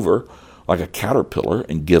roll over like a caterpillar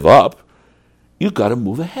and give up. You've got to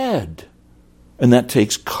move ahead. And that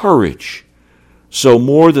takes courage. So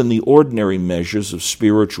more than the ordinary measures of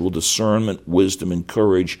spiritual discernment, wisdom, and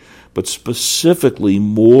courage, but specifically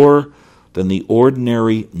more than the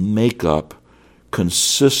ordinary makeup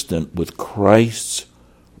consistent with Christ's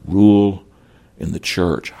rule in the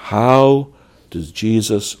church. How does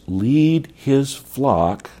Jesus lead his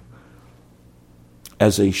flock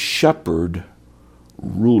as a shepherd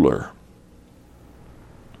ruler?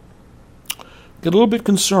 Get a little bit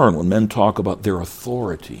concerned when men talk about their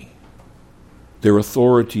authority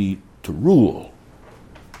to rule.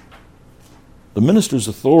 The minister's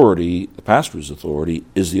authority, the pastor's authority,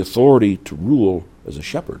 is the authority to rule as a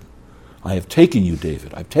shepherd. I have taken you,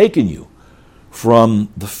 David, I've taken you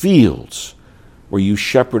from the fields where you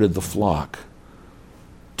shepherded the flock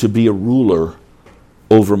to be a ruler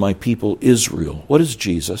over my people Israel. What is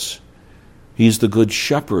Jesus? He's the good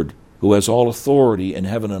shepherd who has all authority in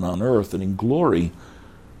heaven and on earth, and in glory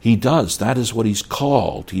he does. That is what he's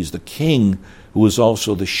called. He's the king who is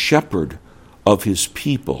also the shepherd of his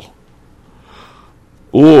people.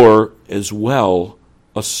 Or, as well,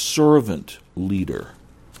 a servant leader.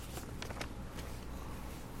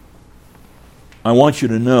 I want you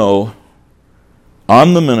to know,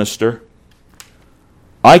 I'm the minister,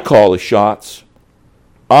 I call the shots,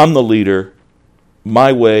 I'm the leader,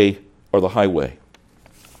 my way or the highway.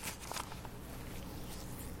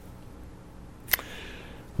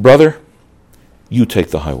 Brother, you take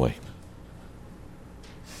the highway.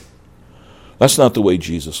 That's not the way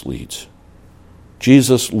Jesus leads.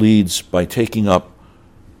 Jesus leads by taking up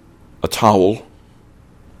a towel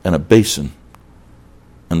and a basin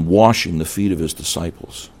and washing the feet of his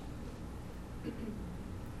disciples.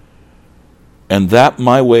 And that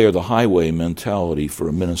my way or the highway mentality for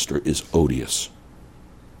a minister is odious.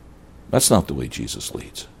 That's not the way Jesus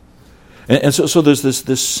leads. And so there's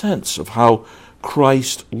this sense of how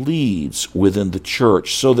Christ leads within the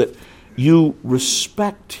church, so that you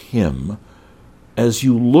respect him as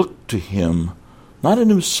you look to him, not in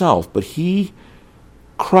himself, but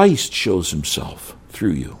Christ shows himself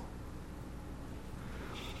through you.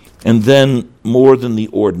 And then, more than the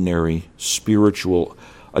ordinary spiritual,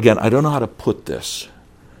 again, I don't know how to put this.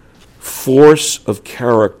 Force of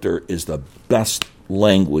character is the best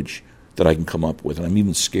language that I can come up with, and I'm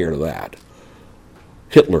even scared of that.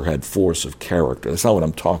 Hitler had force of character. That's not what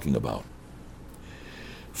I'm talking about.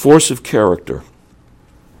 Force of character.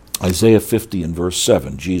 Isaiah 50 and verse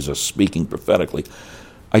 7, Jesus speaking prophetically.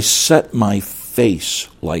 I set my face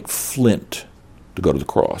like flint to go to the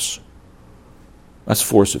cross. That's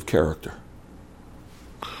force of character.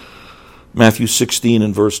 Matthew 16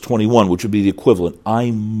 and verse 21, which would be the equivalent.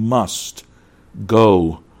 I must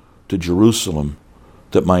go to Jerusalem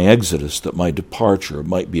that my exodus, that my departure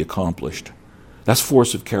might be accomplished. That's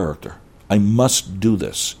force of character. I must do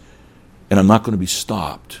this, and I'm not going to be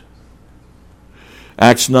stopped.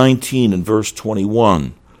 Acts 19 and verse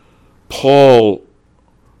 21, Paul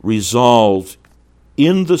resolved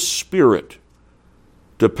in the Spirit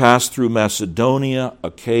to pass through Macedonia,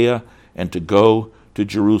 Achaia, and to go to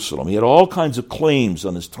Jerusalem. He had all kinds of claims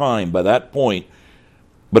on his time by that point,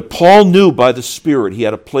 but Paul knew by the Spirit he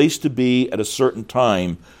had a place to be at a certain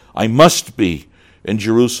time. I must be in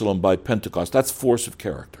Jerusalem by Pentecost. That's force of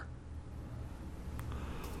character.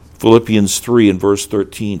 Philippians 3 and verse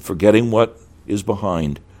 13, forgetting what is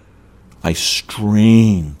behind, I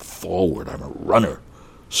strain forward. I'm a runner,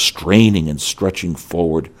 straining and stretching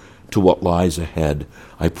forward to what lies ahead.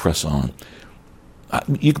 I press on.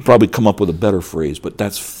 You could probably come up with a better phrase, but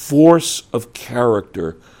that's force of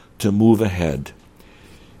character to move ahead.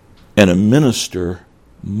 And a minister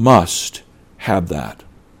must have that.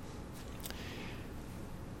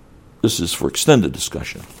 This is for extended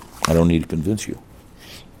discussion. I don't need to convince you.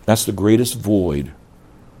 That's the greatest void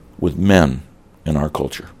with men in our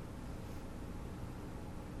culture.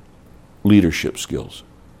 Leadership skills.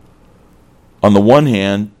 On the one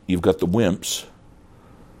hand, you've got the wimps,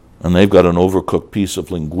 and they've got an overcooked piece of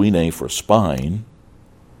linguine for spine,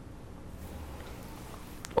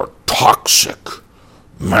 or toxic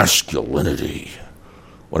masculinity,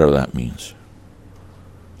 whatever that means.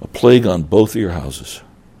 A plague on both of your houses.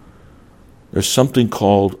 There's something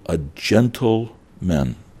called a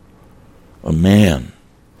gentleman, a man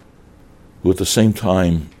who at the same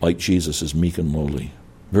time, like Jesus, is meek and lowly.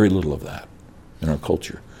 Very little of that in our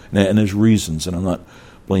culture. And there's reasons, and I'm not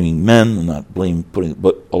blaming men, I'm not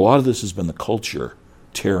but a lot of this has been the culture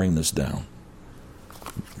tearing this down,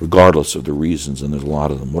 regardless of the reasons, and there's a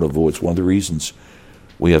lot of them. It's one of the reasons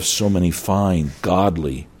we have so many fine,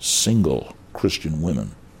 godly, single Christian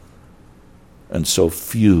women, and so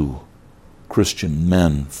few Christian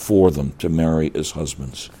men for them to marry as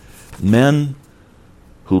husbands. Men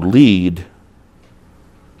who lead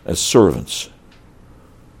as servants,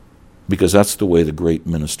 because that's the way the great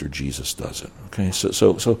minister Jesus does it. Okay,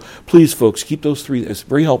 so please, folks, keep those three. It's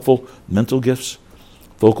very helpful. Mental gifts,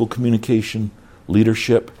 vocal communication,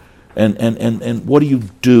 leadership, and what do you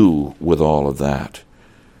do with all of that?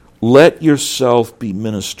 Let yourself be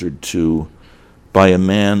ministered to by a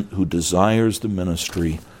man who desires the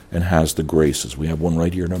ministry and has the graces. We have one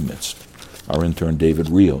right here in our midst, our intern David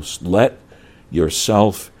Rios. Let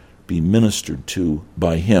yourself be ministered to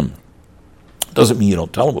by him. Doesn't mean you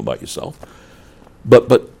don't tell him about yourself,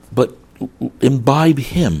 but imbibe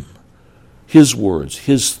him, his words,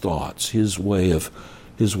 his thoughts, his way of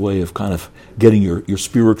kind of getting your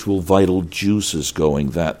spiritual vital juices going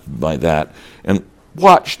by that, and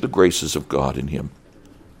watch the graces of God in him.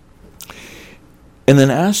 And then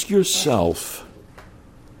ask yourself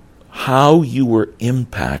how you were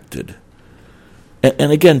impacted.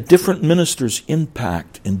 And again, different ministers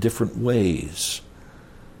impact in different ways.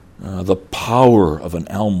 The power of an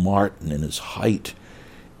Al Martin in his height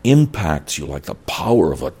impacts you like the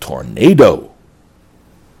power of a tornado.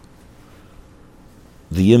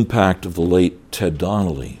 The impact of the late Ted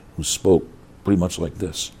Donnelly, who spoke pretty much like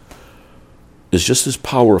this, is just as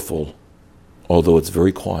powerful, although it's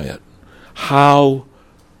very quiet. How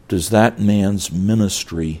does that man's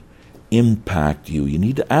ministry impact you? You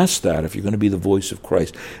need to ask that if you're going to be the voice of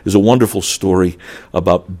Christ. There's a wonderful story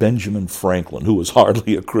about Benjamin Franklin, who was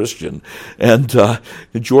hardly a Christian, and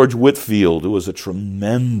George Whitefield, who was a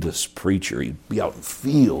tremendous preacher. He'd be out in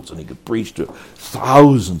fields and he could preach to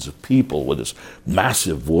thousands of people with this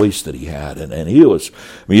massive voice that he had. And he was,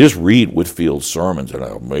 you just read Whitefield's sermons, and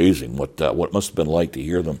they're amazing what it must have been like to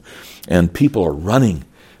hear them. And people are running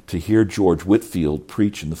to hear George Whitefield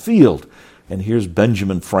preach in the field. And here's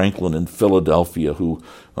Benjamin Franklin in Philadelphia, who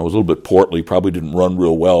was a little bit portly, probably didn't run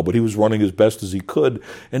real well, but he was running as best as he could.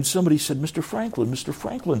 And somebody said, Mr.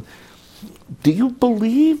 Franklin, do you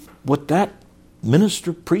believe what that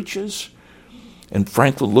minister preaches? And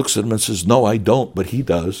Franklin looks at him and says, no, I don't, but he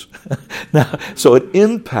does. Now, so it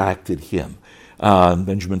impacted him.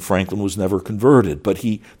 Benjamin Franklin was never converted, but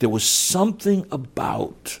there was something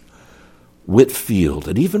about Whitefield,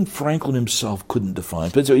 and even Franklin himself couldn't define.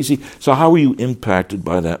 But so you see, so how are you impacted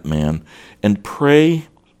by that man? And pray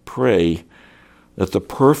that the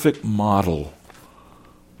perfect model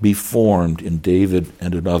be formed in David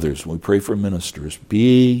and in others. When we pray for ministers,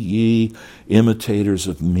 be ye imitators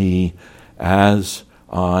of me as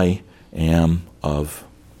I am of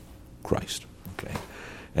Christ. Okay.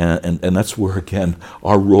 And that's where, again,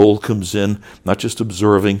 our role comes in, not just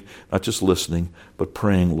observing, not just listening, but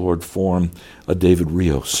praying, Lord, form a David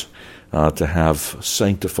Rios to have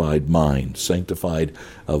sanctified mind, sanctified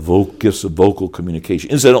gifts of vocal communication.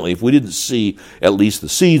 Incidentally, if we didn't see at least the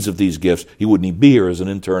seeds of these gifts, he wouldn't even be here as an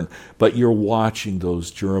intern, but you're watching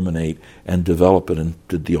those germinate and develop it. And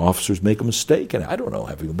did the officers make a mistake? And I don't know,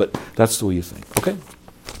 but that's the way you think. Okay?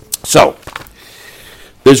 So,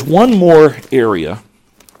 there's one more area.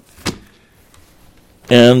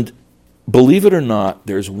 And believe it or not,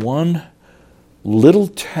 there's one little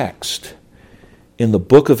text in the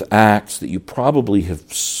book of Acts that you probably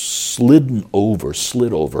have slid over.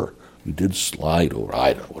 You did slide over.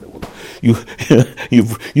 I don't know what it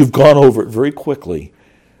was. You've gone over it very quickly.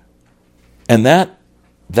 And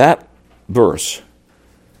that verse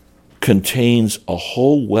contains a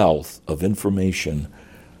whole wealth of information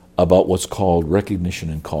about what's called recognition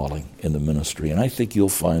and calling in the ministry. And I think you'll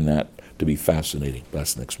find that to be fascinating.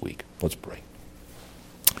 That's next week. Let's pray.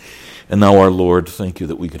 And now, our Lord, thank you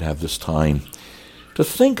that we could have this time to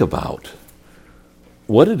think about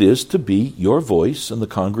what it is to be your voice in the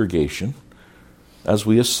congregation as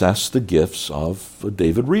we assess the gifts of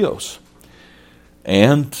David Rios.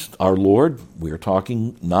 And, our Lord, we are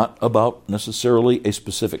talking not about necessarily a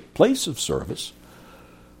specific place of service,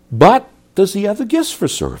 but does he have the gifts for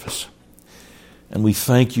service? And we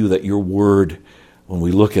thank you that your word, when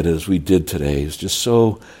we look at it as we did today, is just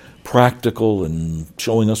so practical and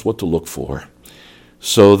showing us what to look for,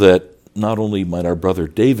 so that not only might our brother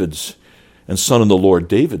David's and son in the Lord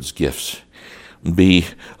David's gifts be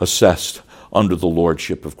assessed under the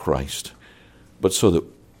lordship of Christ, but so that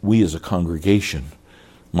we as a congregation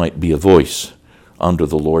might be a voice under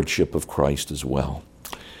the lordship of Christ as well.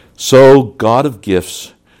 So, God of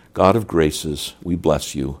gifts, God of graces, we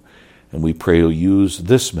bless you, and we pray you'll use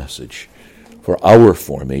this message for our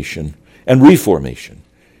formation and reformation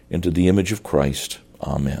into the image of Christ.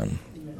 Amen.